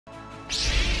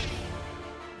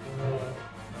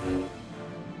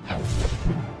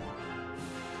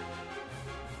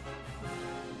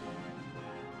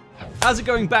How's it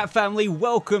going, Bat Family?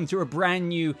 Welcome to a brand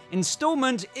new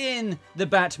installment in the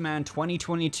Batman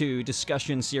 2022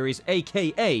 discussion series,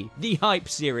 aka the Hype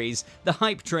series. The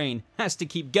hype train has to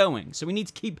keep going, so we need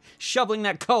to keep shoveling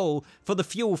that coal for the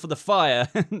fuel for the fire.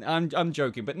 I'm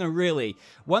joking, but no, really.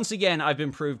 Once again, I've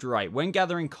been proved right. When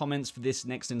gathering comments for this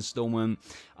next installment,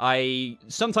 I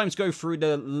sometimes go through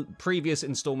the previous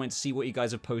installment to see what you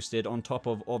guys have posted, on top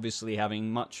of obviously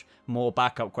having much more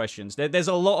backup questions. There's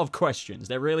a lot of questions,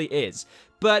 there really is.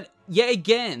 But yet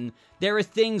again, there are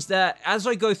things that, as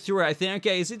I go through it, I think,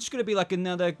 okay, is it just going to be like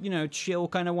another, you know, chill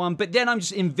kind of one? But then I'm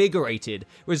just invigorated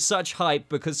with such hype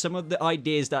because some of the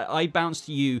ideas that I bounce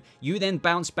to you, you then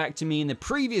bounce back to me in the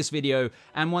previous video.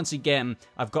 And once again,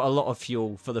 I've got a lot of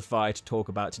fuel for the fire to talk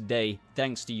about today,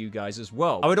 thanks to you guys as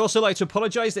well. I would also like to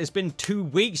apologize that it's been 2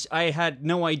 weeks. I had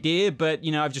no idea, but,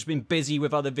 you know, I've just been busy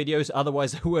with other videos.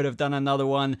 Otherwise, I would have done another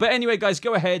one. But anyway, guys,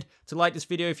 go ahead to like this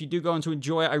video if you do go on to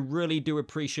enjoy it. I really do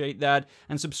appreciate that.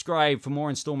 And subscribe for more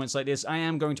installments like this. I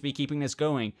am going to be keeping this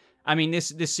going. I mean,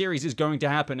 this series is going to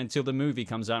happen until the movie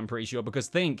comes out, I'm pretty sure, because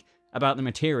think about the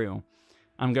material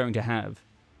I'm going to have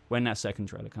when that second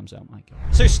trailer comes out, my God.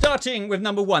 So starting with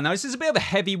number one. Now, this is a bit of a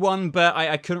heavy one, but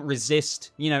I couldn't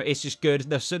resist. You know, it's just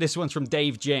good. So this one's from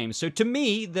Dave James. So to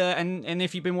me, and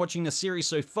if you've been watching the series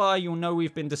so far, you'll know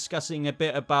we've been discussing a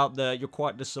bit about You're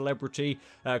Quite the Celebrity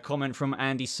comment from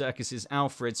Andy Serkis's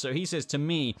Alfred. So he says, to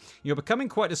me, you're becoming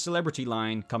quite a celebrity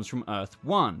line comes from Earth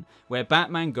 1, where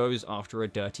Batman goes after a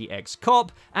dirty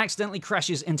ex-cop, accidentally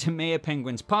crashes into Mayor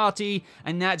Penguin's party,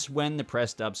 and that's when the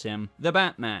press dubs him the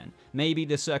Batman. Maybe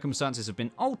the circumstances have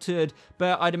been altered,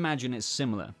 but I'd imagine it's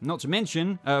similar. Not to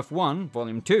mention, Earth 1,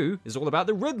 Volume 2, is all about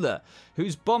the Riddler,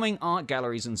 who's bombing art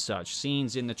galleries and such.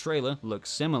 Scenes in the trailer look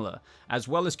similar. As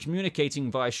well as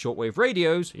communicating via shortwave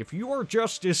radios, if you are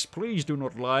justice, please do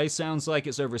not lie. Sounds like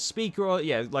it's over a speaker, or,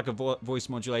 yeah, like a voice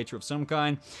modulator of some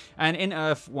kind. And in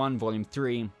Earth 1, Volume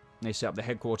 3, they set up the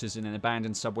headquarters in an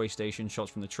abandoned subway station. Shots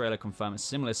from the trailer confirm a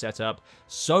similar setup.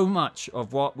 So much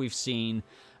of what we've seen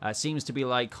seems to be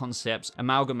like concepts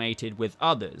amalgamated with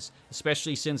others,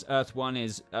 especially since Earth 1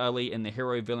 is early in the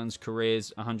hero-villain's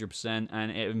careers 100%,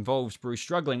 and it involves Bruce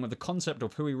struggling with the concept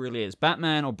of who he really is,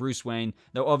 Batman or Bruce Wayne,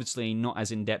 though obviously not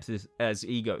as in-depth as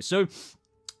Ego. So,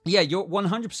 yeah, you're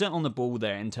 100% on the ball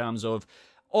there in terms of,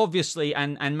 obviously,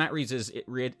 and Matt Reeves has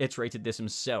reiterated this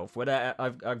himself, whether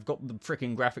I've got the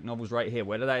freaking graphic novels right here,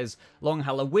 whether that is Long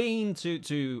Halloween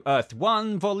to Earth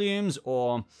 1 volumes,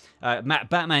 or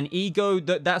Batman Ego,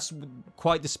 that's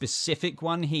quite the specific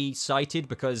one he cited,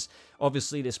 because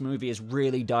obviously this movie is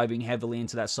really diving heavily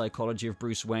into that psychology of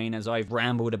Bruce Wayne, as I've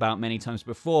rambled about many times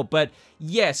before. But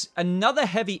yes, another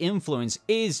heavy influence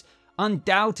is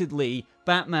undoubtedly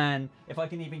Batman, if I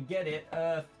can even get it,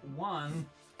 Earth 1.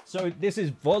 So this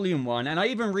is Volume 1, and I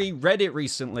even reread it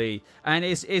recently, and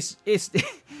it's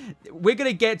we're going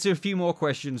to get to a few more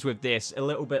questions with this a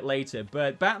little bit later,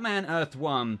 but Batman Earth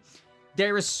 1,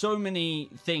 there are so many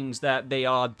things that they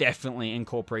are definitely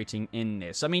incorporating in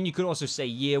this. I mean, you could also say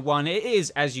Year 1. It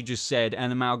is, as you just said,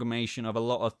 an amalgamation of a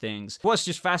lot of things. What's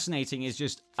just fascinating is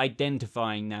just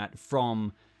identifying that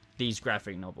from these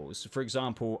graphic novels. For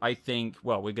example, I think,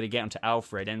 well, we're going to get onto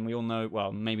Alfred, and we all know,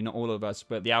 well, maybe not all of us,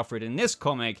 but the Alfred in this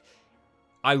comic,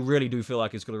 I really do feel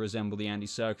like it's going to resemble the Andy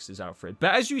Serkis's Alfred.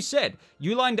 But as you said,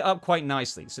 you lined it up quite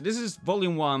nicely. So this is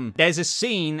Volume 1. There's a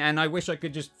scene, and I wish I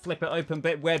could just flip it open,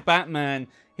 but where Batman,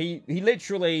 he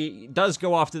literally does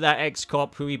go after that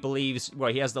ex-cop who he believes,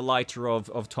 well, he has the lighter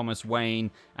of Thomas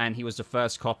Wayne, and he was the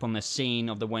first cop on the scene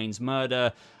of the Wayne's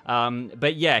murder.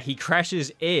 But yeah, he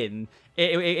crashes in.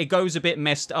 It goes a bit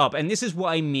messed up, and this is what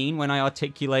I mean when I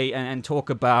articulate and talk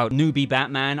about newbie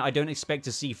Batman. I don't expect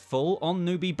to see full-on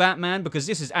newbie Batman, because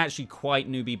this is actually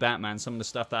quite newbie Batman, some of the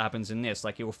stuff that happens in this.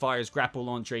 Like, he will fire his grapple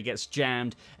launcher, he gets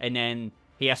jammed, and then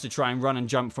he has to try and run and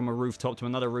jump from a rooftop to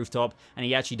another rooftop, and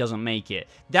he actually doesn't make it.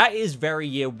 That is very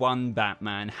Year 1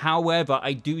 Batman. However,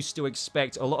 I do still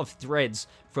expect a lot of threads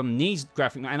from these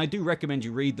graphic, and I do recommend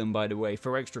you read them, by the way,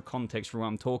 for extra context for what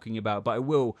I'm talking about, but I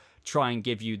will try and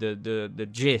give you the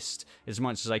gist as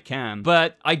much as I can.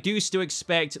 But I do still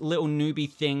expect little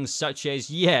newbie things such as,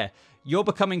 yeah, you're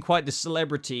becoming quite the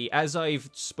celebrity, as I've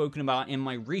spoken about in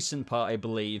my recent part, I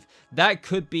believe. That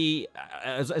could be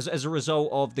as a result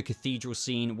of the cathedral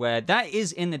scene, where that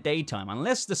is in the daytime.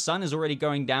 Unless the sun is already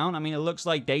going down, I mean, it looks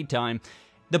like daytime.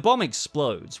 The bomb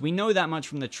explodes. We know that much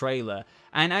from the trailer.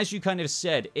 And as you kind of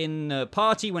said, in the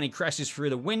party when he crashes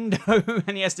through the window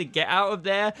and he has to get out of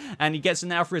there, and he gets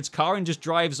in Alfred's car and just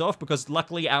drives off because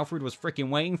luckily Alfred was freaking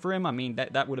waiting for him. I mean,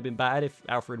 that would have been bad if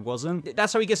Alfred wasn't.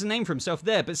 That's how he gets a name for himself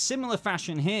there. But similar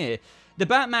fashion here, the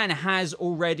Batman has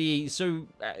already, so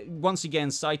once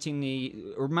again, citing the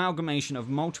amalgamation of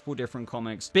multiple different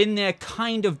comics, been there,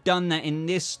 kind of done that in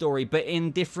this story, but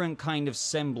in different kind of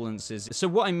semblances. So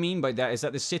what I mean by that is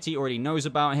that the city already knows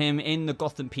about him. In the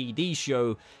Gotham PD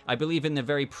show, I believe in the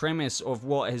very premise of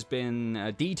what has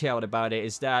been detailed about it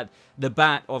is that the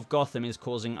Bat of Gotham is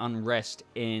causing unrest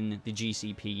in the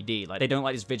GCPD. Like, they don't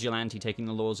like this vigilante taking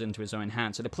the laws into his own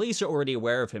hands. So the police are already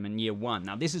aware of him in year 1.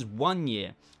 Now, this is 1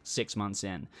 year, 6 months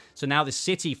in. So now the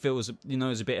city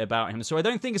knows a bit about him. So I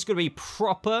don't think it's going to be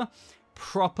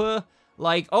proper,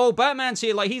 like, oh, Batman's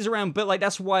here, like, he's around, but, like,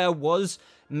 that's why I was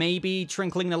maybe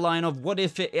trinkling the line of what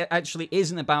if it actually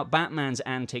isn't about Batman's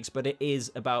antics, but it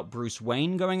is about Bruce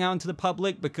Wayne going out into the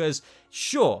public, because,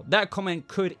 sure, that comment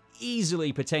could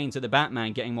easily pertain to the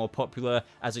Batman getting more popular,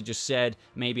 as I just said,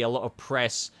 maybe a lot of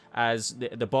press as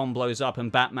the bomb blows up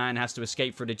and Batman has to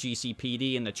escape through the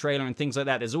GCPD in the trailer and things like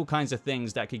that. There's all kinds of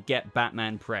things that could get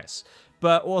Batman press.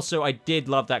 But also, I did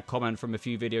love that comment from a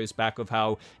few videos back of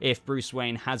how if Bruce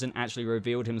Wayne hasn't actually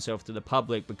revealed himself to the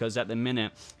public, because at the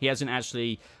minute, he hasn't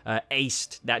actually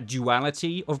aced that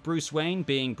duality of Bruce Wayne,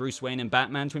 being Bruce Wayne and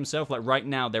Batman to himself. Like, right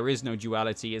now, there is no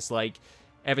duality. It's like,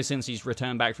 ever since he's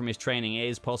returned back from his training, it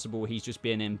is possible he's just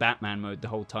been in Batman mode the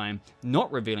whole time,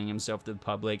 not revealing himself to the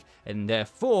public, and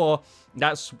therefore,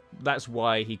 that's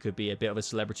why he could be a bit of a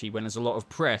celebrity when there's a lot of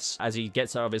press as he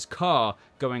gets out of his car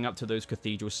going up to those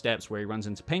cathedral steps where he runs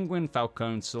into Penguin,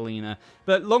 Falcone, Selina.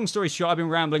 But long story short, I've been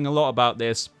rambling a lot about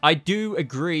this. I do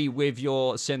agree with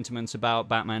your sentiments about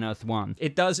Batman Earth 1.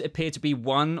 It does appear to be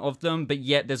one of them, but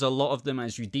yet there's a lot of them,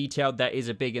 as you detailed. That is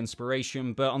a big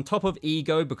inspiration. But on top of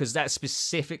Ego, because that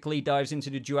specifically dives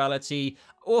into the duality,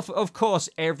 of course,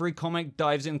 every comic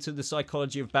dives into the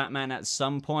psychology of Batman at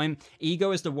some point.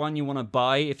 Ego is the one you want to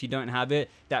buy if you don't have it.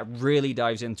 That really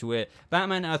dives into it.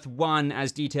 Batman Earth 1,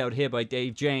 as detailed here by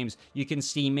Dave James, you can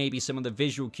see maybe some of the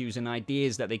visual cues and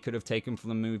ideas that they could have taken from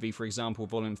the movie. For example,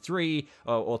 Volume 3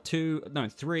 or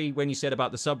 3, when you said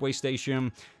about the subway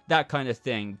station, that kind of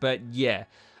thing. But yeah,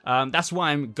 that's why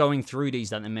I'm going through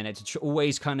these at the minute, to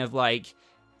always kind of like,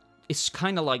 it's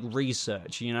kind of like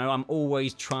research, you know? I'm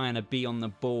always trying to be on the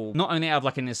ball. Not only out of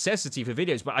like a necessity for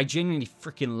videos, but I genuinely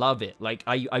freaking love it. Like,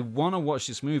 I want to watch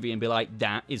this movie and be like,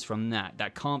 that is from that.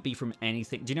 That can't be from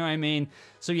anything. Do you know what I mean?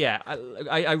 So yeah,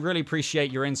 I really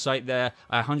appreciate your insight there.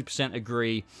 I 100%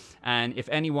 agree. And if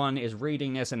anyone is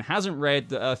reading this and hasn't read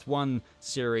the Earth 1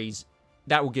 series,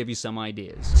 that will give you some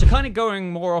ideas. So kind of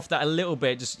going more off that a little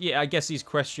bit, just, yeah, I guess these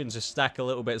questions just stack a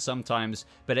little bit sometimes,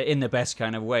 but in the best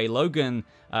kind of way. Logan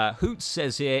Hoots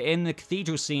says here, in the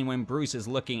cathedral scene when Bruce is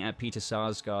looking at Peter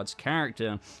Sarsgaard's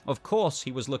character, of course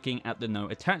he was looking at the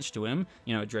note attached to him,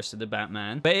 you know, addressed to the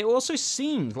Batman, but it also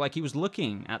seemed like he was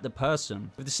looking at the person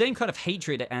with the same kind of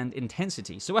hatred and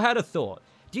intensity. So I had a thought.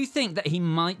 Do you think that he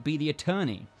might be the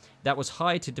attorney that was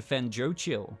hired to defend Joe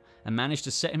Chill and managed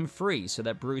to set him free so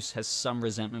that Bruce has some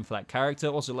resentment for that character?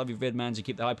 Also, love you, Vidman, to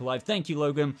keep the hype alive. Thank you,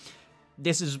 Logan.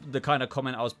 This is the kind of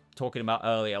comment I was talking about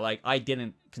earlier. Like, I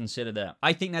didn't consider that.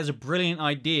 I think there's a brilliant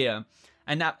idea,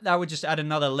 and that would just add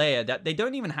another layer that they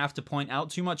don't even have to point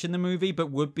out too much in the movie, but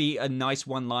would be a nice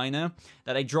one-liner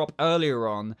that they drop earlier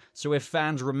on. So if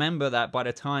fans remember that by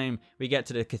the time we get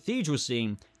to the cathedral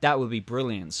scene, that would be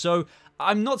brilliant. So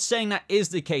I'm not saying that is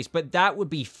the case, but that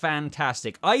would be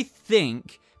fantastic. I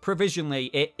think, provisionally,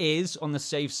 it is, on the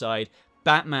safe side,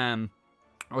 Batman,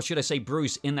 or should I say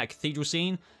Bruce, in that cathedral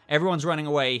scene. Everyone's running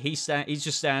away. He's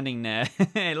just standing there,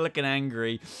 looking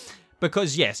angry.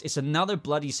 Because, yes, it's another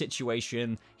bloody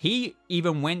situation. He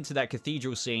even went to that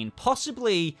cathedral scene,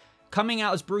 possibly coming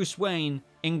out as Bruce Wayne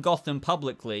in Gotham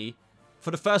publicly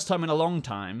for the first time in a long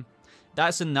time.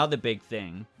 That's another big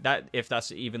thing, that if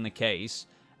that's even the case.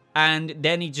 And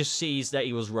then he just sees that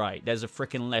he was right. There's a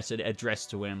freaking letter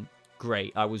addressed to him.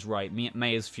 Great, I was right.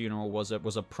 Maya's funeral was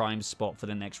a prime spot for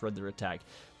the next Riddler attack.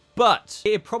 But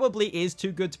it probably is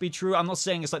too good to be true. I'm not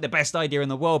saying it's like the best idea in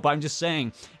the world, but I'm just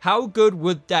saying, how good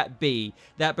would that be?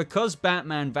 That because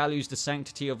Batman values the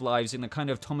sanctity of lives in the kind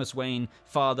of Thomas Wayne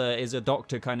father is a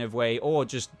doctor kind of way, or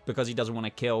just because he doesn't want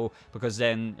to kill, because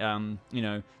then, you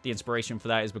know, the inspiration for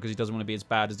that is because he doesn't want to be as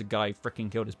bad as the guy who freaking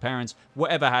killed his parents.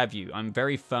 Whatever have you. I'm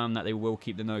very firm that they will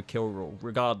keep the no-kill rule,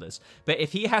 regardless. But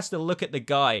if he has to look at the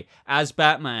guy as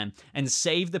Batman and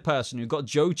save the person who got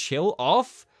Joe Chill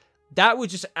off, that would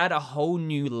just add a whole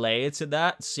new layer to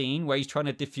that scene where he's trying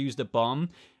to defuse the bomb.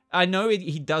 I know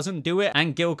he doesn't do it,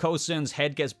 and Gil Coulson's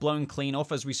head gets blown clean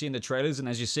off as we see in the trailers, and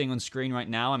as you're seeing on screen right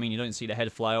now. I mean, you don't see the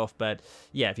head fly off, but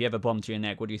yeah, if you have a bomb to your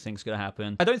neck, what do you think's gonna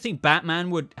happen? I don't think Batman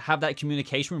would have that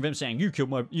communication with him saying,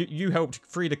 you helped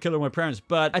free the killer of my parents,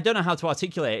 but I don't know how to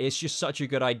articulate it. It's just such a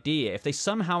good idea. If they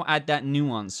somehow add that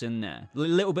nuance in there, a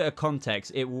little bit of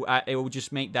context, it will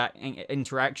just make that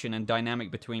interaction and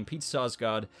dynamic between Peter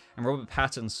Sarsgaard and Robert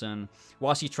Pattinson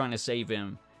whilst he's trying to save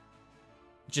him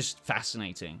just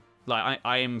fascinating. Like,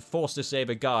 I am forced to save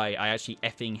a guy I actually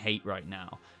effing hate right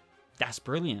now. That's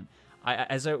brilliant.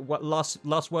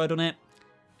 Last word on it?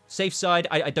 Safe side,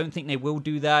 I don't think they will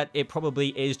do that. It probably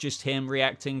is just him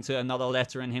reacting to another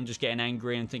letter and him just getting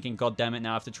angry and thinking, God damn it,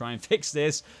 now I have to try and fix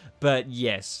this. But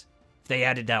yes, if they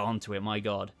added that onto it, my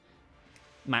God.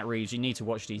 Matt Reeves, you need to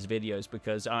watch these videos,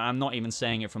 because I'm not even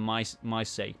saying it from my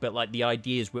sake, but like the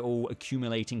ideas we're all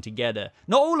accumulating together.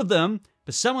 Not all of them,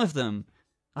 but some of them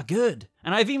are good.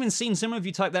 And I've even seen some of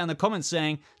you type that in the comments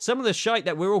saying, some of the shite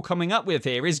that we're all coming up with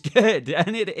here is good,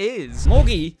 and it is.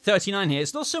 Morgie39 here,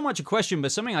 it's not so much a question,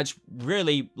 but something I just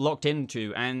really locked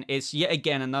into, and it's yet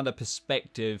again another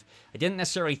perspective I didn't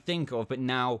necessarily think of, but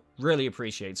now really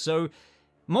appreciate. So,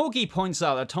 Morgie points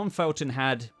out that Tom Felton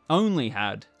only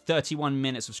had 31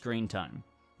 minutes of screen time.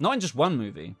 Not in just one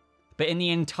movie, but in the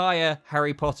entire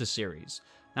Harry Potter series.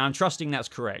 Now, I'm trusting that's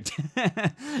correct.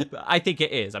 I think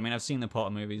it is. I mean, I've seen the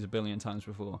Potter movies a billion times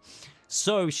before.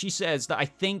 So, she says that I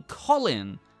think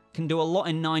Colin can do a lot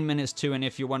in 9 minutes too, and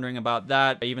if you're wondering about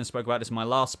that, I even spoke about this in my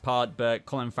last part, but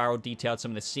Colin Farrell detailed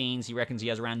some of the scenes. He reckons he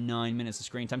has around 9 minutes of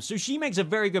screen time. So she makes a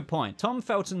very good point. Tom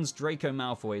Felton's Draco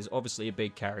Malfoy is obviously a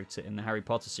big character in the Harry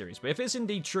Potter series, but if it's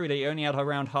indeed true that he only had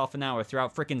around half an hour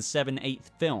throughout frickin' 7/8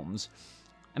 films,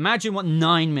 imagine what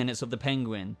 9 minutes of the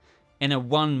Penguin in a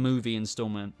one-movie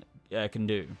installment can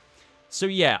do. So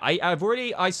yeah, I've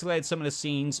already isolated some of the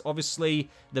scenes. Obviously,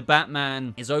 the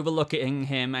Batman is overlooking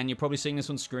him, and you're probably seeing this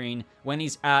on screen, when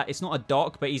he's at, it's not a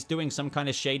dock, but he's doing some kind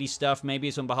of shady stuff. Maybe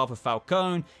it's on behalf of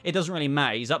Falcone. It doesn't really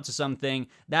matter. He's up to something.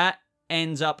 That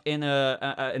ends up in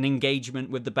an engagement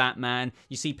with the Batman.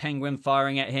 You see Penguin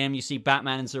firing at him. You see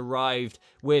Batman's arrived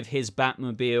with his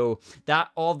Batmobile. That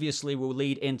obviously will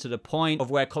lead into the point of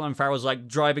where Colin Farrell's like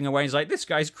driving away. He's like, this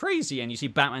guy's crazy. And you see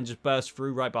Batman just burst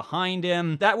through right behind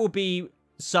him. That will be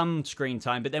some screen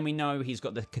time, but then we know he's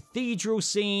got the cathedral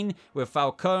scene with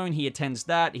Falcone. He attends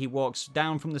that. He walks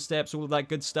down from the steps, all of that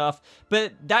good stuff.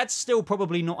 But that's still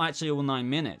probably not actually all 9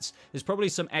 minutes. There's probably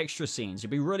some extra scenes.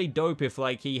 It'd be really dope if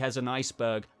like he has an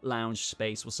iceberg lounge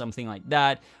space or something like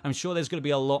that. I'm sure there's going to be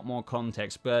a lot more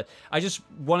context, but I just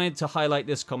wanted to highlight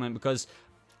this comment because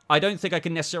I don't think I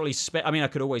can necessarily I mean, I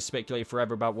could always speculate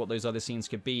forever about what those other scenes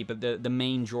could be, but the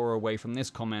main draw away from this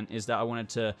comment is that I wanted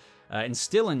to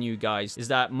instill in you guys is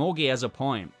that Morgie has a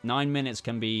point. 9 minutes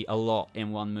can be a lot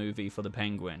in one movie for the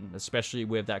Penguin, especially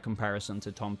with that comparison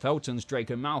to Tom Felton's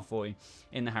Draco Malfoy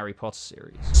in the Harry Potter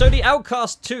series. So the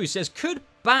Outcast 2 says, could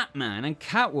Batman and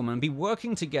Catwoman be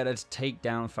working together to take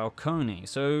down Falcone?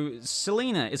 So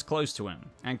Selina is close to him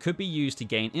and could be used to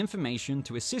gain information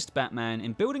to assist Batman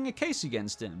in building a case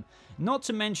against him. Not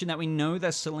to mention that we know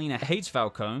that Selina hates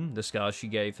Falcone, the scars she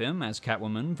gave him as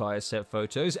Catwoman via set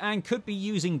photos, and could be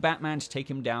using Batman to take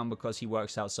him down because he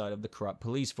works outside of the corrupt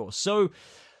police force. So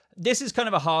this is kind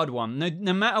of a hard one.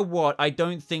 No matter what, I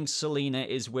don't think Selina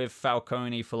is with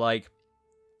Falcone for like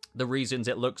the reasons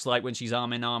it looks like when she's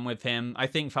arm in arm with him. I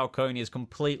think Falcone is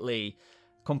completely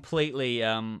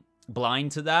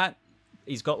blind to that.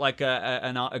 He's got like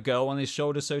a girl on his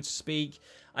shoulder, so to speak.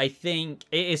 I think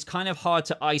it is kind of hard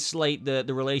to isolate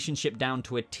the relationship down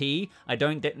to a T. I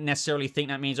don't necessarily think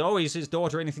that means, oh, he's his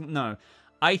daughter or anything. No.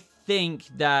 I think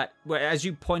that, well, as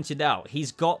you pointed out,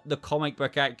 he's got the comic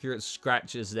book accurate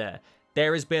scratches there.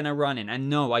 There has been a run-in, and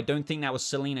no, I don't think that was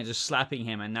Selina just slapping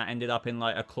him and that ended up in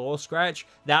like a claw scratch.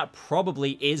 That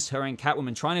probably is her and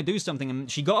Catwoman trying to do something, and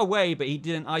she got away, but he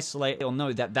didn't isolate or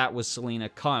know that that was Selina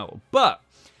Kyle. But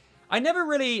I never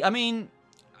really, I mean,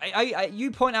 you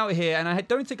point out here, and I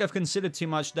don't think I've considered too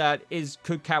much that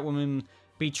could Catwoman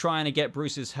be trying to get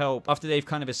Bruce's help after they've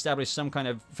kind of established some kind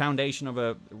of foundation of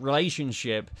a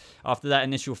relationship after that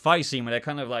initial fight scene where they're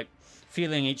kind of like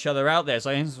feeling each other out there. It's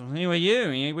like, who are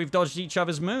you? We've dodged each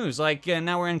other's moves. Like,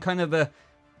 now we're in kind of a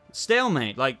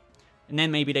stalemate. Like, and then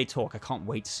maybe they talk. I can't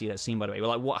wait to see that scene, by the way.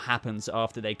 Like, what happens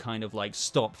after they kind of, like,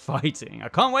 stop fighting? I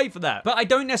can't wait for that. But I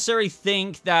don't necessarily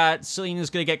think that Selina's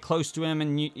going to get close to him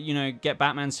and, you know, get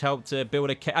Batman's help to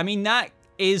build a case. I mean, that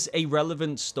is a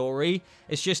relevant story.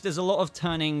 It's just there's a lot of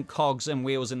turning cogs and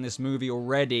wheels in this movie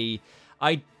already.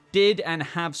 I did and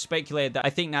have speculated that I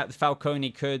think that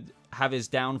Falcone could have his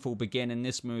downfall begin in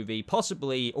this movie,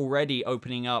 possibly already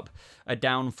opening up a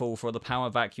downfall for the power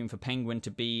vacuum for Penguin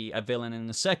to be a villain in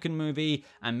the second movie,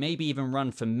 and maybe even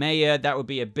run for mayor. That would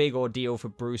be a big ordeal for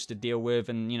Bruce to deal with,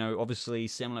 and, you know, obviously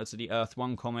similar to the Earth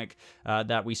 1 comic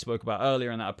that we spoke about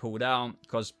earlier and that I pulled out,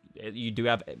 because you do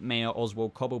have Mayor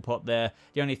Oswald Cobblepot there.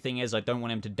 The only thing is, I don't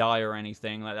want him to die or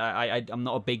anything. Like, I'm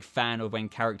not a big fan of when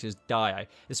characters die,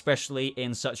 especially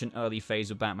in such an early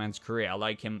phase of Batman's career. I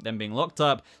like them being locked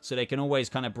up so they can always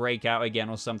kind of break out again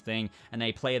or something, and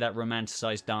they play that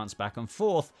romanticized dance back and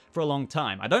forth for a long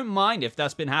time. I don't mind if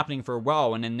that's been happening for a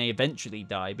while and then they eventually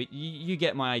die, but you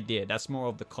get my idea. That's more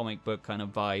of the comic book kind of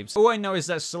vibes. All I know is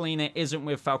that Selina isn't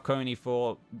with Falcone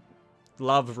for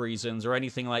love reasons or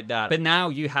anything like that. But now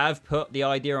you have put the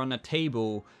idea on the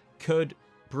table. Could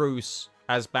Bruce,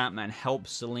 as Batman, help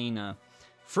Selina,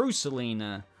 through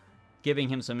Selina giving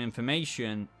him some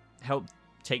information, help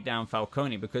take down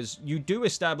Falcone? Because you do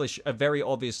establish a very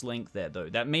obvious link there, though,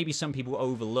 that maybe some people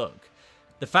overlook.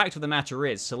 The fact of the matter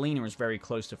is, Selina is very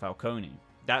close to Falcone.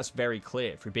 That's very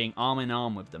clear through being arm in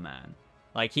arm with the man.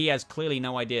 Like, he has clearly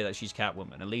no idea that she's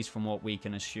Catwoman, at least from what we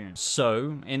can assume.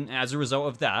 So, as a result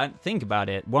of that, think about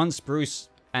it. Once Bruce,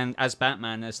 and as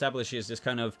Batman, establishes this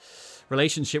kind of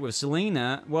relationship with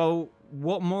Selina, well,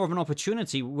 what more of an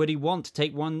opportunity would he want to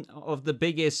take one of the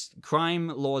biggest crime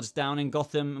lords down in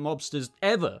Gotham, mobsters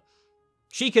ever?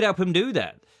 She could help him do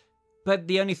that. But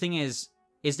the only thing is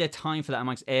there time for that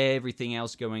amongst everything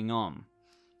else going on?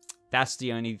 That's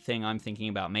the only thing I'm thinking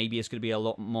about. Maybe it's going to be a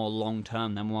lot more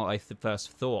long-term than what I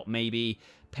first thought. Maybe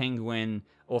Penguin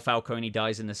or Falcone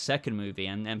dies in the second movie,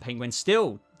 and Penguin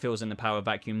still fills in the power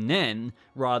vacuum then,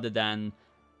 rather than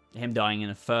him dying in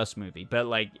the first movie. But,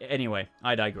 like, anyway,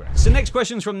 I digress. So next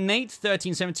question's from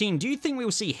Nate1317. Do you think we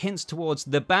will see hints towards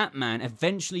the Batman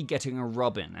eventually getting a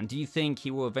Robin? And do you think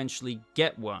he will eventually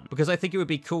get one? Because I think it would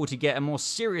be cool to get a more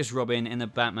serious Robin in the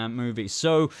Batman movie.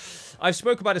 So I've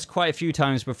spoke about this quite a few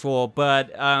times before,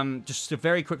 but just to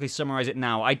very quickly summarize it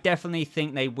now, I definitely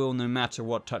think they will, no matter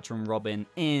what, touch on Robin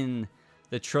in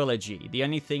the trilogy. The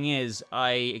only thing is,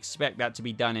 I expect that to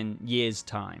be done in years'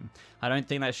 time. I don't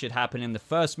think that should happen in the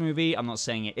first movie. I'm not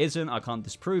saying it isn't. I can't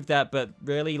disprove that. But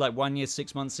really, like 1 year,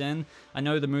 6 months in, I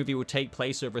know the movie will take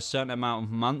place over a certain amount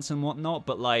of months and whatnot,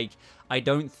 but, like, I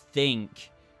don't think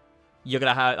you're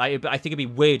gonna have... I think it'd be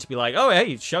weird to be like, oh,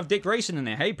 hey, shove Dick Grayson in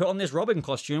there. Hey, put on this Robin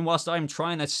costume whilst I'm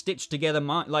trying to stitch together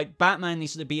my... Like, Batman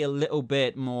needs to be a little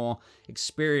bit more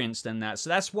experienced than that.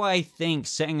 So that's why I think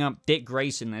setting up Dick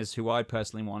Grayson as who I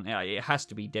personally want. It has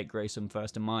to be Dick Grayson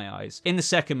first in my eyes. In the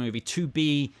second movie, to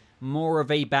be more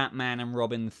of a Batman and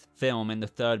Robin film in the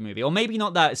third movie. Or maybe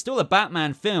not that. It's still a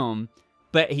Batman film,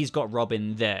 but he's got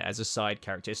Robin there as a side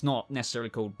character. It's not necessarily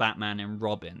called Batman and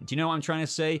Robin. Do you know what I'm trying to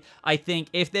say? I think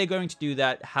if they're going to do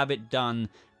that, have it done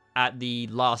at the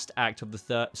last act of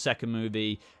the second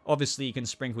movie. Obviously, you can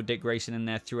sprinkle Dick Grayson in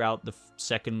there throughout the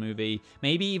second movie.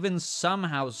 Maybe even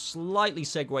somehow slightly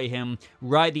segue him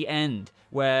right at the end,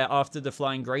 where after the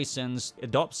Flying Graysons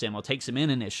adopts him or takes him in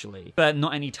initially, but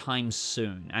not anytime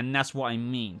soon. And that's what I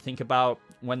mean. Think about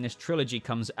when this trilogy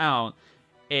comes out.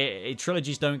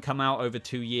 Trilogies don't come out over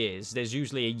 2 years. There's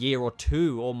usually a year or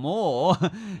two or more,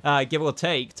 give or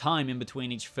take, time in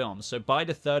between each film. So by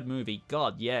the third movie,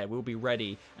 God, yeah, we'll be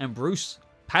ready. And Bruce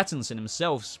Pattinson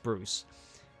himself, Bruce,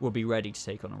 will be ready to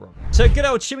take on a Robin. So good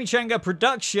old Chimichanga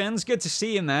Productions, good to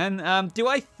see you, man. Do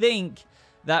I think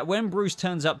that when Bruce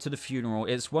turns up to the funeral,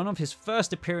 it's one of his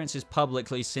first appearances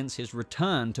publicly since his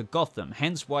return to Gotham,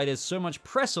 hence why there's so much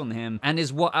press on him, and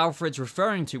is what Alfred's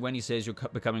referring to when he says you're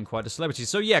becoming quite a celebrity.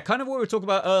 So yeah, kind of what we were talking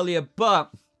about earlier,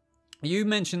 but you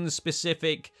mentioned the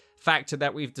specific factor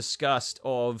that we've discussed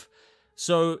of...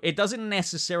 So it doesn't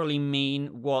necessarily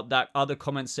mean what that other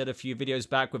comment said a few videos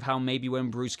back with how maybe when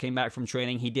Bruce came back from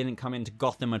training, he didn't come into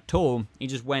Gotham at all. He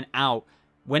just went out.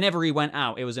 Whenever he went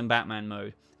out, it was in Batman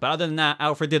mode. But other than that,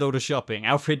 Alfred did all the shopping.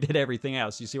 Alfred did everything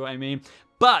else. You see what I mean?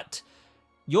 But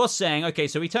you're saying, okay,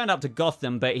 so he turned up to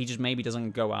Gotham, but he just maybe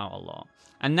doesn't go out a lot.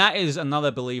 And that is another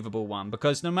believable one,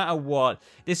 because no matter what,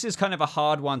 this is kind of a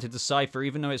hard one to decipher,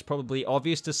 even though it's probably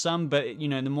obvious to some, but, you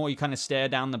know, the more you kind of stare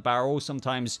down the barrel,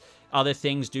 sometimes other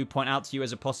things do point out to you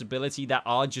as a possibility that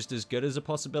are just as good as a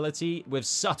possibility, with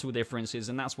subtle differences,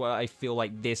 and that's what I feel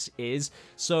like this is.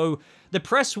 So the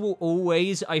press will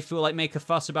always, I feel like, make a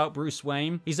fuss about Bruce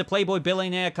Wayne. He's a playboy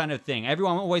billionaire kind of thing.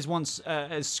 Everyone always wants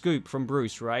a scoop from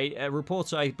Bruce, right? A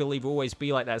reporter, I believe, will always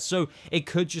be like that. So it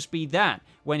could just be that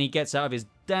when he gets out of his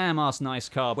damn-ass nice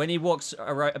car. When he walks,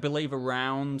 I believe,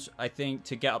 around, I think,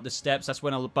 to get up the steps, that's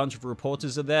when a bunch of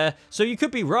reporters are there. So you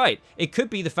could be right. It could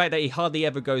be the fact that he hardly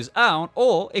ever goes out,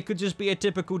 or it could just be a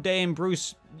typical day in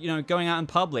Bruce, you know, going out in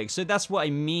public. So that's what I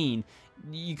mean.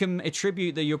 You can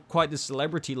attribute the "you're quite the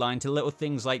celebrity" line to little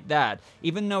things like that,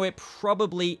 even though it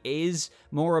probably is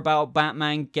more about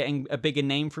Batman getting a bigger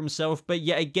name for himself. But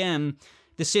yet again,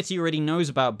 the city already knows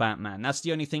about Batman. That's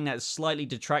the only thing that slightly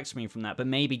detracts me from that, but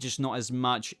maybe just not as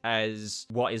much as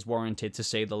what is warranted to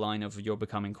say the line of "you're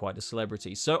becoming quite a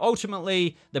celebrity." So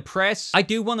ultimately, the press, I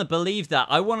do want to believe that.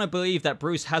 I want to believe that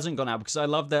Bruce hasn't gone out because I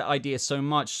love that idea so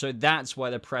much. So that's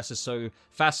why the press is so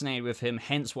fascinated with him,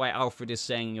 hence why Alfred is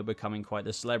saying you're becoming quite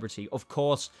the celebrity. Of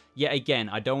course, yet again,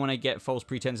 I don't want to get false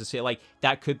pretenses here. Like,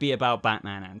 that could be about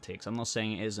Batman antics. I'm not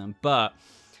saying it isn't, but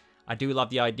I do love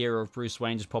the idea of Bruce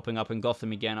Wayne just popping up in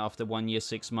Gotham again after 1 year,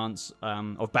 6 months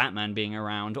of Batman being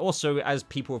around. Also, as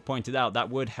people have pointed out, that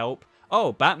would help.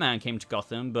 Oh, Batman came to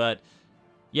Gotham, but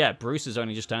yeah, Bruce has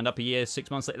only just turned up a year, 6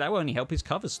 months later. That will only help his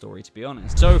cover story, to be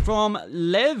honest. So from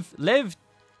Lev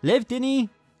Dini,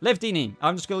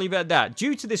 I'm just going to leave it at that.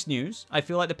 Due to this news, I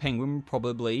feel like the Penguin will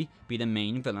probably be the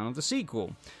main villain of the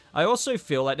sequel. I also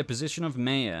feel like the position of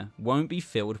mayor won't be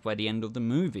filled by the end of the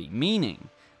movie, meaning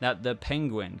that the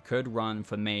Penguin could run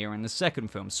for mayor in the second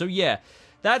film. So yeah,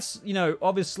 that's, you know,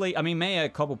 obviously, I mean, Mayor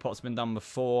Cobblepot's been done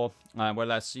before, whether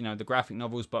that's, you know, the graphic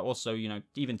novels, but also, you know,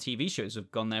 even TV shows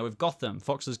have gone there with Gotham,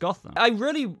 Fox's Gotham. I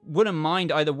really wouldn't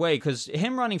mind either way, because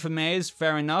him running for mayor is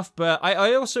fair enough, but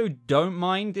I also don't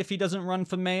mind if he doesn't run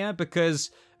for mayor, because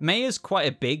mayor's quite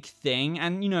a big thing,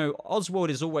 and, you know,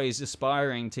 Oswald is always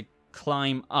aspiring to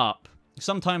climb up.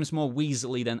 Sometimes more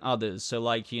weaselly than others, so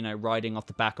like, you know, riding off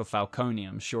the back of Falcone,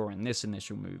 I'm sure, in this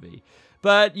initial movie.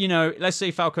 But, you know, let's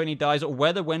say Falcone dies, or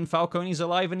whether when Falcone's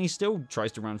alive and he still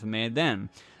tries to run for mayor then.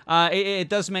 It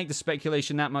does make the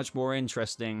speculation that much more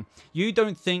interesting. You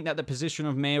don't think that the position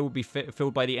of mayor will be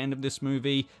filled by the end of this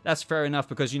movie? That's fair enough,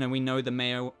 because, you know, we know the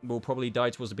mayor will probably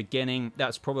die towards the beginning.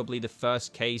 That's probably the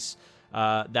first case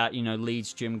that, you know,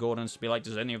 leads Jim Gordon to be like,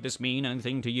 does any of this mean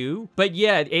anything to you? But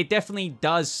yeah, it definitely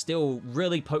does still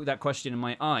really poke that question in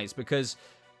my eyes, because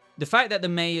the fact that the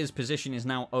mayor's position is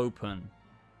now open,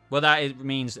 well, that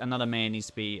means another mayor needs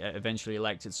to be eventually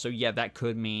elected. So yeah, that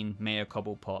could mean Mayor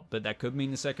Cobblepot, but that could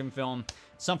mean the second film.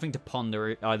 Something to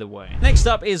ponder either way. Next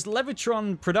up is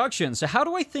Levitron Productions. So how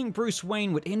do I think Bruce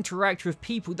Wayne would interact with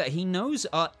people that he knows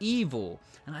are evil?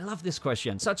 And I love this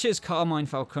question, such as Carmine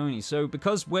Falcone. So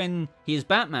because when he is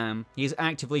Batman, he is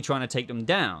actively trying to take them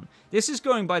down. This is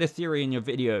going by the theory in your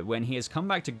video, when he has come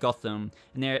back to Gotham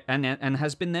and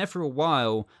has been there for a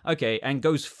while, okay, and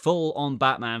goes full on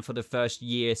Batman for the first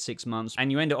year, 6 months.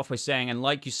 And you end it off by saying, and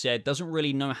like you said, doesn't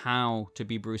really know how to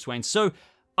be Bruce Wayne. So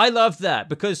I love that,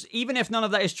 because even if none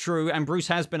of that is true and Bruce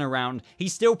has been around, he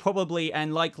still probably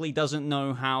and likely doesn't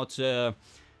know how to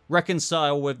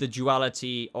reconcile with the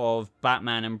duality of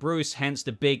Batman and Bruce, hence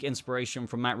the big inspiration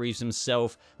from Matt Reeves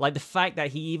himself. Like, the fact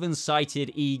that he even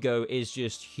cited ego is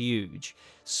just huge.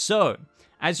 So,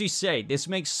 as you say, this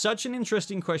makes such an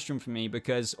interesting question for me,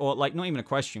 because, or like, not even a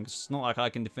question, because it's not like I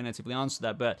can definitively answer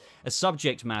that, but a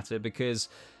subject matter, because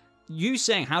you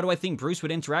saying, how do I think Bruce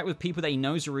would interact with people that he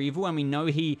knows are evil, and we know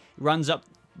he runs up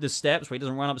the steps, where he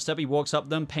doesn't run up the step, he walks up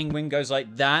them, Penguin goes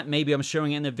like that, maybe I'm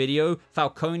showing it in the video,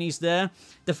 Falcone's there.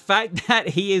 The fact that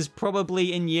he is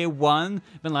probably in year 1,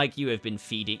 been like, you have been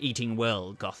eating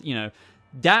well, Goth, you know,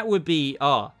 that would be,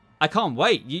 I can't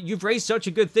wait. You've raised such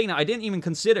a good thing that I didn't even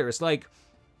consider. It's like,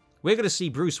 we're going to see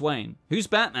Bruce Wayne, who's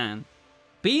Batman,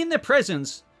 be in the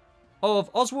presence of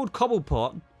Oswald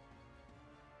Cobblepot,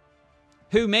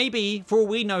 who maybe, for all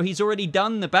we know, he's already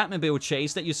done the Batmobile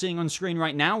chase that you're seeing on screen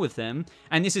right now with him,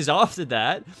 and this is after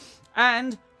that,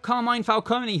 and Carmine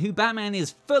Falcone, who Batman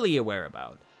is fully aware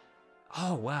about.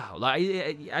 Oh, wow.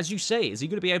 Like, as you say, is he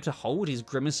going to be able to hold his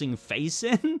grimacing face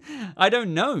in? I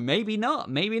don't know. Maybe not.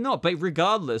 Maybe not. But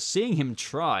regardless, seeing him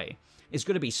try is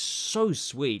going to be so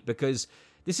sweet, because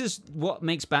this is what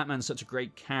makes Batman such a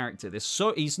great character.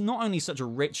 He's not only such a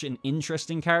rich and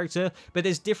interesting character, but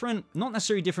there's different, not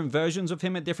necessarily different versions of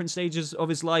him at different stages of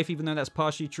his life, even though that's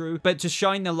partially true. But to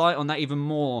shine the light on that even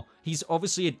more, he's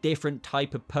obviously a different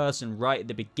type of person right at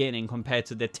the beginning compared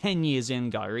to the 10 years in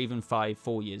guy, or even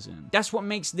 4 years in. That's what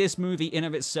makes this movie in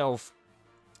of itself,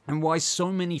 and why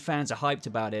so many fans are hyped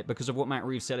about it, because of what Matt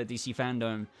Reeves said at DC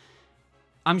Fandom.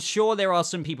 I'm sure there are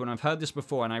some people, and I've heard this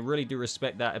before, and I really do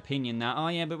respect that opinion, that, oh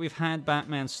yeah, but we've had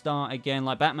Batman start again,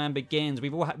 like Batman Begins,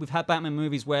 we've had Batman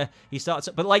movies where he starts,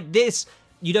 but like this,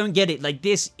 you don't get it, like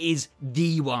this is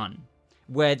the one.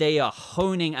 where they are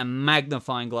honing a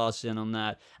magnifying glass in on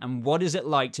that. And what is it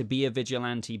like to be a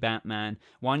vigilante Batman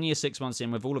 1 year, 6 months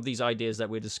in with all of these ideas that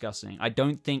we're discussing? I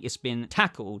don't think it's been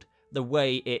tackled the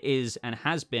way it is and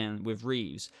has been with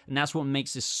Reeves. And that's what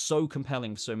makes this so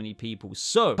compelling for so many people.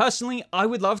 So, personally, I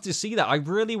would love to see that. I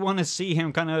really want to see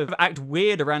him kind of act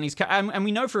weird around his and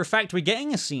we know for a fact we're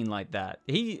getting a scene like that.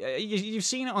 You've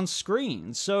seen it on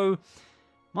screen. So,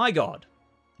 my God.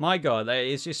 My God,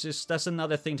 it's just that's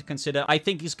another thing to consider. I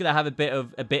think he's gonna have a bit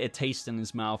of taste in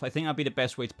his mouth. I think that'd be the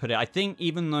best way to put it. I think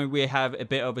even though we have a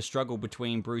bit of a struggle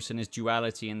between Bruce and his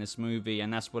duality in this movie,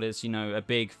 and that's what is, you know, a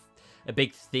big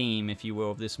theme, if you will,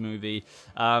 of this movie.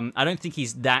 I don't think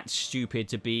he's that stupid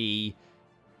to be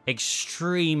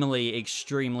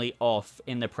extremely off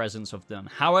in the presence of them.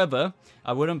 However,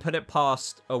 I wouldn't put it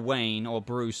past a Wayne or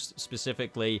Bruce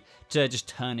specifically to just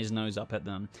turn his nose up at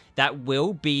them. That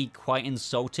will be quite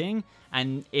insulting,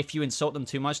 and if you insult them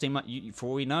too much, they might, for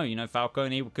all we know, you know,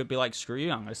 Falcone could be like, screw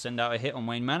you, I'm gonna send out a hit on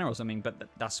Wayne Manor or something, but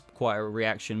that's quite a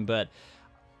reaction. But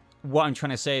what I'm trying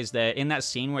to say is that in that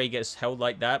scene where he gets held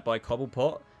like that by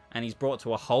Cobblepot and he's brought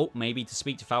to a halt, maybe to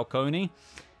speak to Falcone,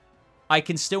 I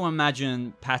can still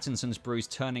imagine Pattinson's Bruce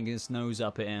turning his nose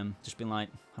up at him, just being like,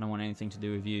 I don't want anything to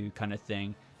do with you, kind of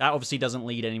thing. That obviously doesn't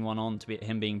lead anyone on to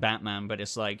him being Batman, but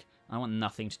it's like, I want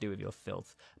nothing to do with your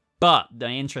filth. But the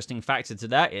interesting factor to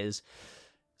that is,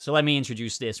 so let me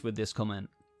introduce this with this comment.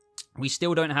 We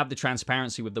still don't have the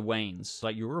transparency with the Waynes.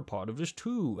 Like, you're a part of this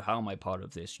too. How am I part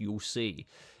of this? You'll see.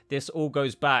 This all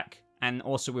goes back, and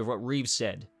also with what Reeves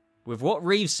said. With what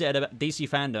Reeves said about DC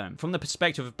fandom. From the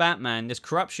perspective of Batman, this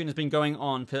corruption has been going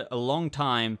on for a long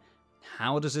time.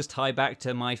 How does this tie back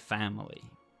to my family?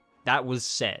 That was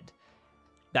said.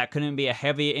 That couldn't be a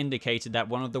heavier indicator that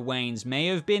one of the Waynes may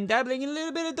have been dabbling in a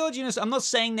little bit of dodginess. I'm not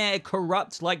saying they're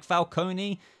corrupt like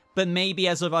Falcone, but maybe,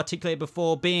 as I've articulated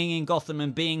before, being in Gotham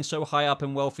and being so high up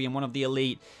and wealthy and one of the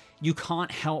elite, you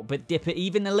can't help but dip it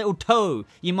even a little toe.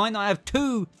 You might not have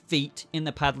 2 feet in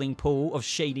the paddling pool of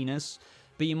shadiness,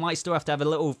 but you might still have to have a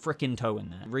little frickin' toe in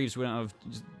there. Reeves wouldn't have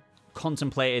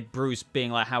contemplated Bruce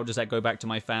being like, how does that go back to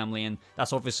my family? And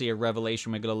that's obviously a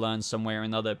revelation we're going to learn somewhere or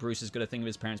another. Bruce is going to think of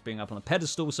his parents being up on a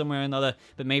pedestal somewhere or another,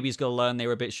 but maybe he's going to learn they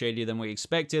were a bit shadier than we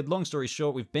expected. Long story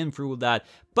short, we've been through all that.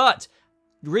 But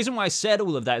the reason why I said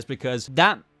all of that is because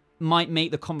that might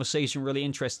make the conversation really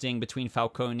interesting between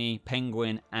Falcone,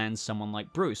 Penguin, and someone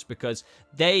like Bruce, because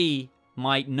they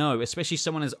might know, especially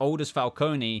someone as old as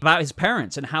Falcone, about his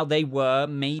parents and how they were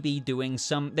maybe doing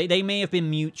some, they may have been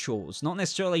mutuals, not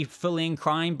necessarily fully in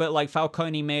crime, but like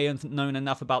Falcone may have known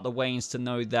enough about the Waynes to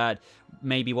know that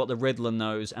maybe what the Riddler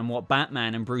knows and what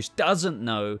Batman and Bruce doesn't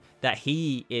know, that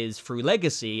he is, through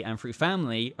legacy and through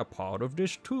family, a part of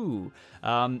this too.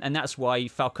 And that's why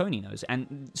Falcone knows.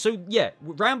 And so, yeah,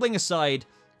 rambling aside,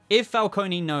 if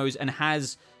Falcone knows and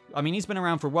has, I mean, he's been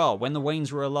around for a while, when the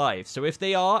Waynes were alive. So if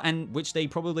they are, and which they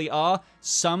probably are,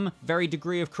 some very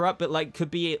degree of corrupt, but like could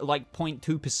be like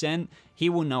 0.2%, he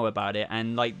will know about it.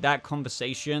 And like that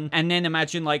conversation, and then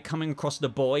imagine like coming across the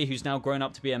boy who's now grown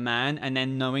up to be a man, and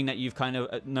then knowing that you've kind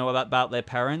of know about their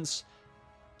parents.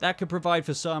 That could provide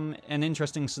for an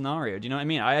interesting scenario. Do you know what I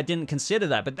mean? I didn't consider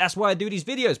that, but that's why I do these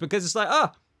videos, because it's like,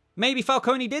 oh, maybe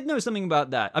Falcone did know something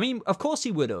about that. I mean, of course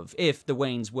he would have, if the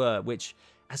Waynes were, which,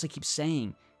 as I keep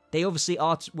saying, they obviously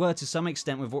were to some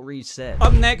extent with what Reeves said.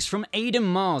 Up next, from Aiden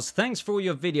Mars. Thanks for all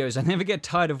your videos. I never get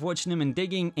tired of watching them and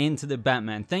digging into the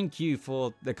Batman. Thank you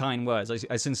for the kind words.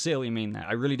 I sincerely mean that.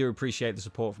 I really do appreciate the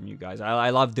support from you guys.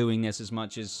 I love doing this as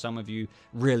much as some of you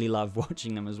really love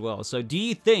watching them as well. So do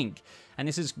you think, and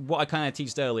this is what I kind of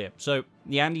teased earlier, so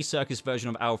the Andy Serkis version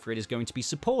of Alfred is going to be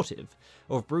supportive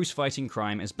of Bruce fighting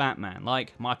crime as Batman,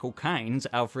 like Michael Caine's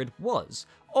Alfred was?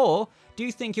 Or do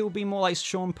you think it will be more like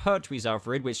Sean Pertwee's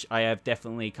Alfred, which I have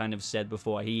definitely kind of said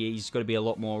before, he's got to be a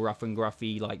lot more rough and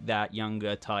gruffy like that,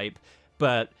 younger type,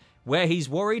 but where he's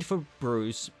worried for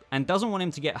Bruce and doesn't want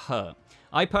him to get hurt?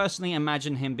 I personally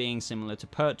imagine him being similar to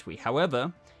Pertwee.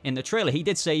 However, in the trailer, he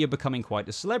did say you're becoming quite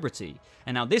a celebrity.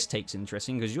 And now this takes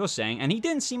interesting because you're saying, and he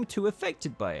didn't seem too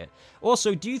affected by it.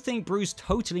 Also, do you think Bruce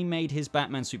totally made his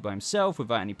Batman suit by himself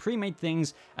without any pre-made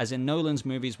things, as in Nolan's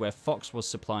movies where Fox was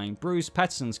supplying Bruce?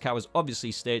 Pattinson's cowl was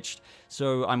obviously stitched,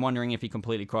 so I'm wondering if he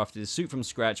completely crafted his suit from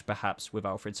scratch, perhaps with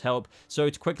Alfred's help. So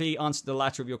to quickly answer the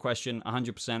latter of your question,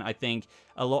 100%, I think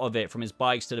a lot of it, from his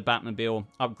bikes to the Batmobile,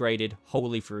 upgraded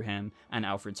wholly through him and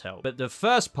Alfred's help. But the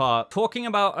first part, talking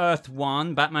about Earth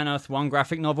 1, Batman Earth 1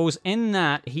 graphic novels, in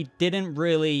that he didn't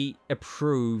really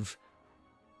approve,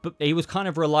 but he was kind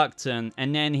of reluctant,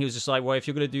 and then he was just like, well, if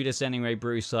you're going to do this anyway,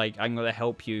 Bruce, like, I'm going to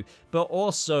help you. But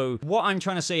also, what I'm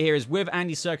trying to say here is, with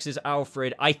Andy Serkis'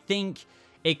 Alfred, I think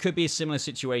it could be a similar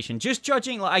situation. Just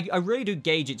judging, like, I really do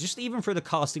gauge it, just even for the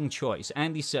casting choice.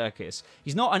 Andy Serkis,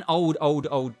 he's not an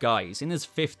old guy. He's in his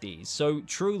 50s. So,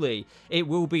 truly, it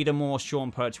will be the more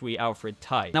Sean Pertwee Alfred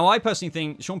type. Now, I personally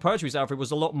think Sean Pertwee's Alfred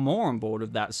was a lot more on board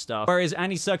with that stuff. Whereas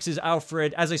Andy Serkis'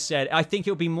 Alfred, as I said, I think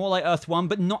it'll be more like Earth 1,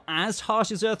 but not as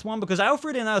harsh as Earth 1, because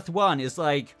Alfred in Earth 1 is,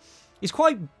 like, he's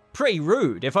quite pretty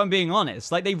rude, if I'm being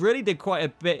honest. Like, they really did quite a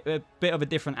bit of a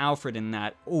different Alfred in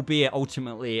that, albeit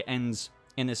ultimately it ends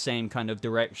in the same kind of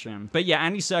direction. But yeah,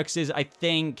 Andy Serkis, I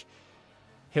think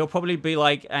he'll probably be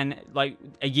like a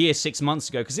year 6 months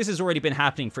ago, because this has already been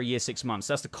happening for a year 6 months.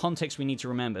 That's the context we need to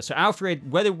remember. So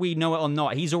Alfred, whether we know it or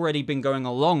not, he's already been going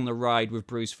along the ride with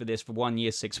Bruce for this for 1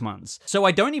 year 6 months. So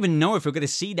I don't even know if we're going to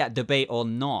see that debate or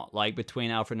not, like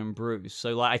between Alfred and Bruce.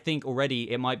 So like, I think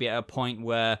already it might be at a point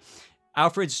where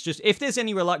Alfred's just, if there's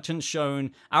any reluctance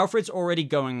shown, Alfred's already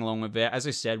going along with it. As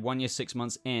I said, 1 year, 6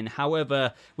 months in.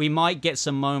 However, we might get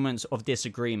some moments of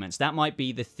disagreements. That might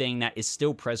be the thing that is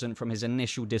still present from his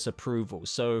initial disapproval.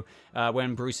 So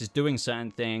when Bruce is doing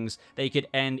certain things, they could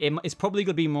end, it's probably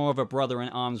going to be more of a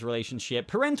brother-in-arms relationship.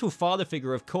 Parental father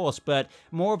figure, of course, but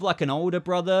more of like an older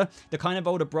brother. The kind of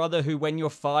older brother who, when you're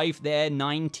 5, they're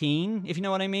 19, if you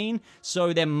know what I mean.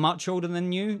 So they're much older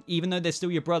than you. Even though they're still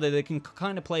your brother, they can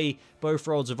kind of play both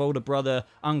roles of older brother,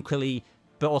 unclely,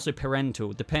 but also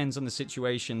parental. Depends on the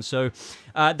situation. So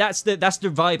that's the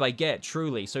vibe I get,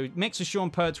 truly. So mix of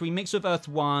Sean Pertwee, mix of Earth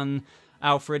 1,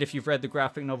 Alfred. If you've read the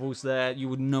graphic novels there, you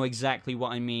would know exactly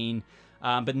what I mean.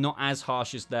 But not as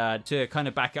harsh as that. To kind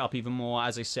of back it up even more,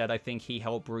 as I said, I think he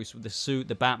helped Bruce with the suit,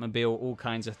 the Batmobile, all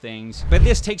kinds of things. But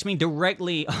this takes me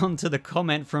directly onto the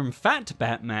comment from Fat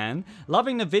Batman.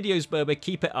 Loving the videos, Boba,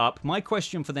 keep it up. My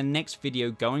question for the next video,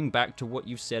 going back to what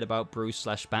you've said about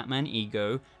Bruce/Batman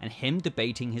ego and him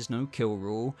debating his no-kill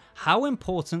rule, how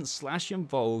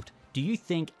important/involved do you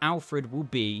think Alfred will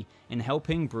be in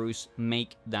helping Bruce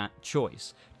make that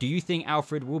choice? Do you think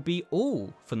Alfred will be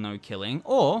all for no killing,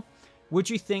 or would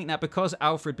you think that because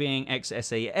Alfred, being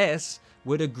ex-SAS,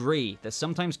 would agree that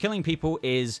sometimes killing people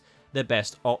is the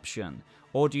best option?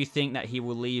 Or do you think that he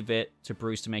will leave it to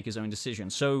Bruce to make his own decision?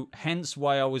 So hence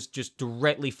why I was just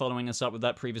directly following us up with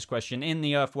that previous question. In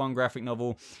the Earth 1 graphic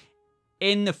novel,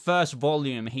 in the first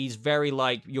volume, he's very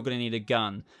like, you're going to need a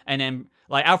gun. And then,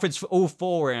 like, Alfred's all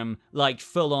for him, like,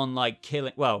 full-on, like,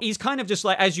 killing. Well, he's kind of just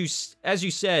like, as you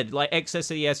said, like,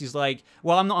 ex-SAS, he's like,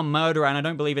 well, I'm not a murderer, and I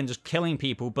don't believe in just killing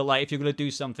people, but, like, if you're going to do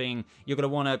something, you're going to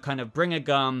want to kind of bring a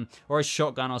gun or a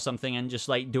shotgun or something and just,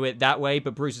 like, do it that way.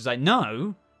 But Bruce is like,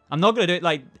 no, I'm not going to do it.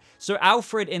 Like, so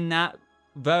Alfred in that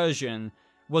version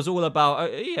was all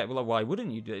about, yeah, well, why wouldn't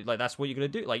you do it? Like, that's what you're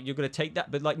going to do. Like, you're going to take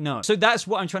that, but, like, no. So that's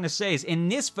what I'm trying to say is, in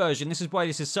this version, this is why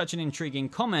this is such an intriguing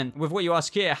comment. With what you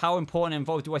ask here, how important and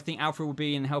involved do I think Alfred will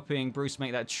be in helping Bruce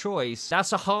make that choice?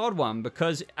 That's a hard one,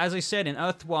 because, as I said, in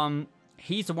Earth 1,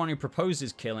 he's the one who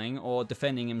proposes killing or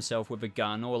defending himself with a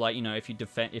gun, or, like, you know, if you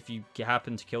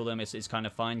happen to kill them, it's kind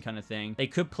of fine kind of thing. They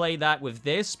could play that with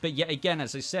this, but yet again,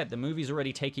 as I said, the movie's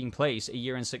already taking place a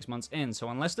year and 6 months in, so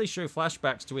unless they show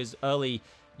flashbacks to his early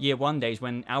Year 1 days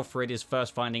when Alfred is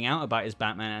first finding out about his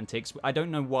Batman antics, I don't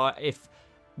know if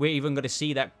we're even going to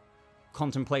see that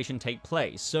contemplation take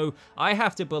place. So I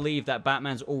have to believe that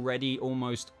Batman's already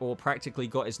almost or practically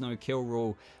got his no-kill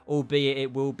rule, albeit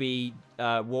it will be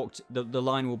walked, the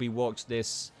line will be walked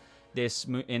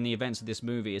in the events of this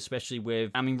movie, especially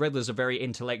with, I mean, Riddler's a very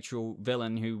intellectual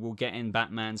villain who will get in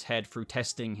Batman's head through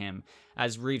testing him.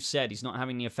 As Reeves said, he's not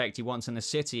having the effect he wants in the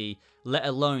city, let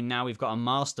alone now we've got a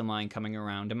mastermind coming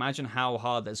around. Imagine how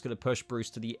hard that's going to push Bruce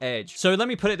to the edge. So let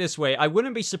me put it this way, I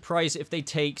wouldn't be surprised if they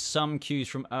take some cues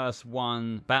from Earth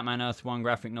 1, Batman Earth 1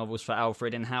 graphic novels for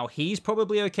Alfred, and how he's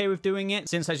probably okay with doing it,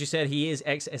 since, as you said, he is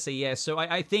ex-SAS. So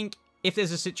I think if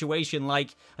there's a situation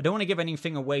like, I don't want to give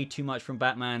anything away too much from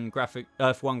Batman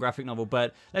Earth 1 graphic novel,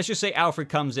 but let's just say Alfred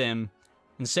comes in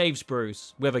and saves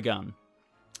Bruce with a gun,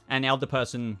 and the other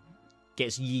person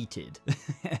gets yeeted.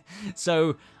 So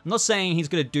I'm not saying he's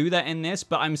going to do that in this,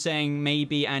 but I'm saying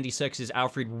maybe Andy Serkis'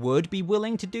 Alfred would be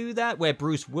willing to do that, where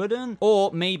Bruce wouldn't.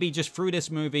 Or maybe just through this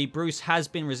movie, Bruce has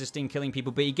been resisting killing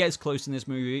people, but he gets close in this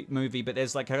movie, but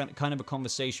there's like a kind of a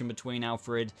conversation between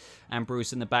Alfred and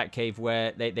Bruce in the Batcave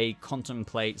where they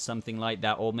contemplate something like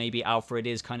that. Or maybe Alfred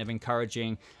is kind of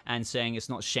encouraging and saying it's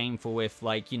not shameful if,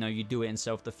 like, you know, you do it in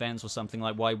self-defense or something.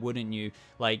 Like, why wouldn't you?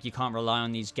 Like, you can't rely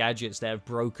on these gadgets that have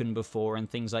broken before and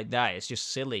things like that. It's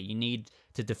just silly. You need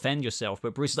to defend yourself.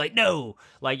 But Bruce is like, no,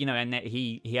 like, you know, and that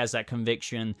he has that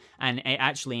conviction, and it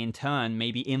actually in turn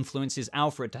maybe influences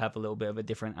Alfred to have a little bit of a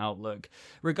different outlook.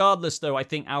 Regardless, though, I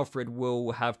think Alfred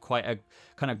will have quite a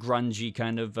kind of grungy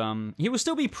kind of he will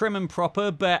still be prim and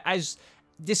proper, but as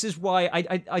this is why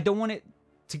I don't want it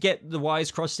to get the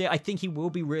wires crossed here. I think he will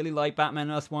be really like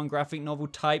Batman Earth 1 graphic novel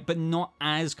type, but not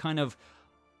as kind of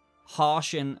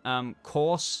harsh and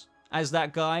coarse as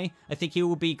that guy. I think he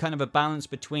will be kind of a balance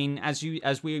between, as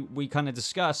we kind of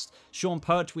discussed, Sean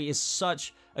Pertwee is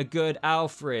such a good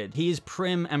Alfred. He is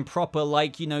prim and proper,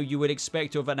 like, you know, you would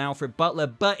expect of an Alfred Butler,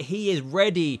 but he is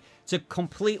ready to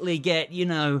completely get, you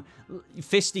know,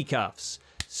 fisticuffs.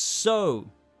 So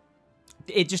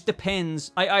it just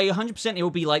depends. I 100% it will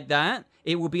be like that.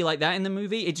 It will be like that in the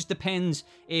movie. It just depends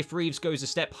if Reeves goes a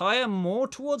step higher, more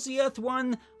towards the Earth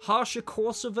 1, harsher,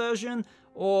 coarser version,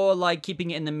 or like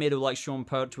keeping it in the middle like Sean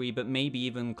Pertwee, but maybe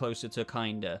even closer to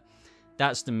kinda.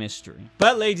 That's the mystery.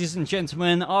 But ladies and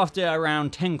gentlemen, after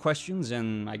around 10 questions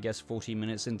and I guess 40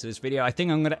 minutes into this video, I think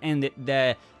I'm going to end it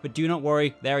there. But do not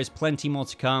worry, there is plenty more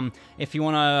to come. If you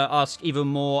want to ask even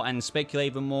more and speculate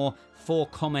even more, 4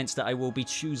 comments that I will be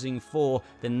choosing for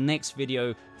the next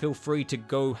video, feel free to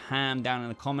go ham down in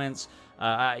the comments.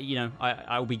 You know,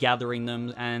 I will be gathering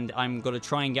them, and I'm going to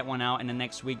try and get one out in the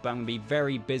next week, but I'm going to be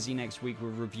very busy next week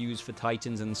with reviews for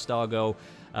Titans and Stargirl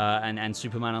and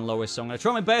Superman and Lois, so I'm going to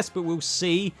try my best, but we'll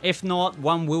see. If not,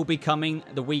 one will be coming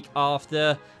the week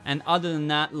after. And other than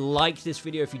that, like this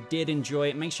video if you did enjoy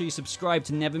it. Make sure you subscribe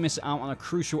to never miss out on a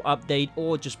crucial update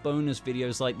or just bonus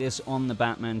videos like this on the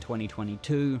Batman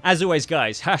 2022. As always,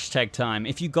 guys, hashtag time.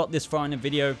 If you got this far in a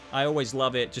video, I always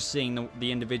love it just seeing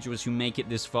the individuals who make it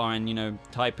this far and, you know,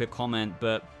 type a comment,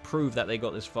 but prove that they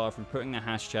got this far from putting the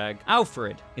hashtag.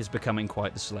 Alfred is becoming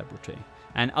quite the celebrity.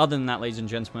 And other than that, ladies and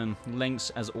gentlemen, links,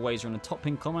 as always, are in the top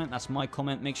pinned comment. That's my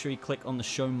comment. Make sure you click on the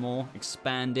show more,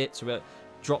 expand it so it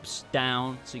drops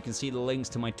down so you can see the links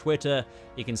to my Twitter.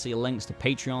 You can see links to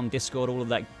Patreon, Discord, all of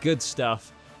that good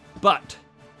stuff. But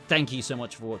thank you so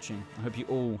much for watching. I hope you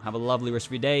all have a lovely rest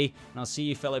of your day, and I'll see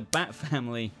you, fellow Bat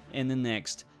family, in the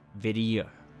next video.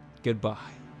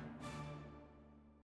 Goodbye.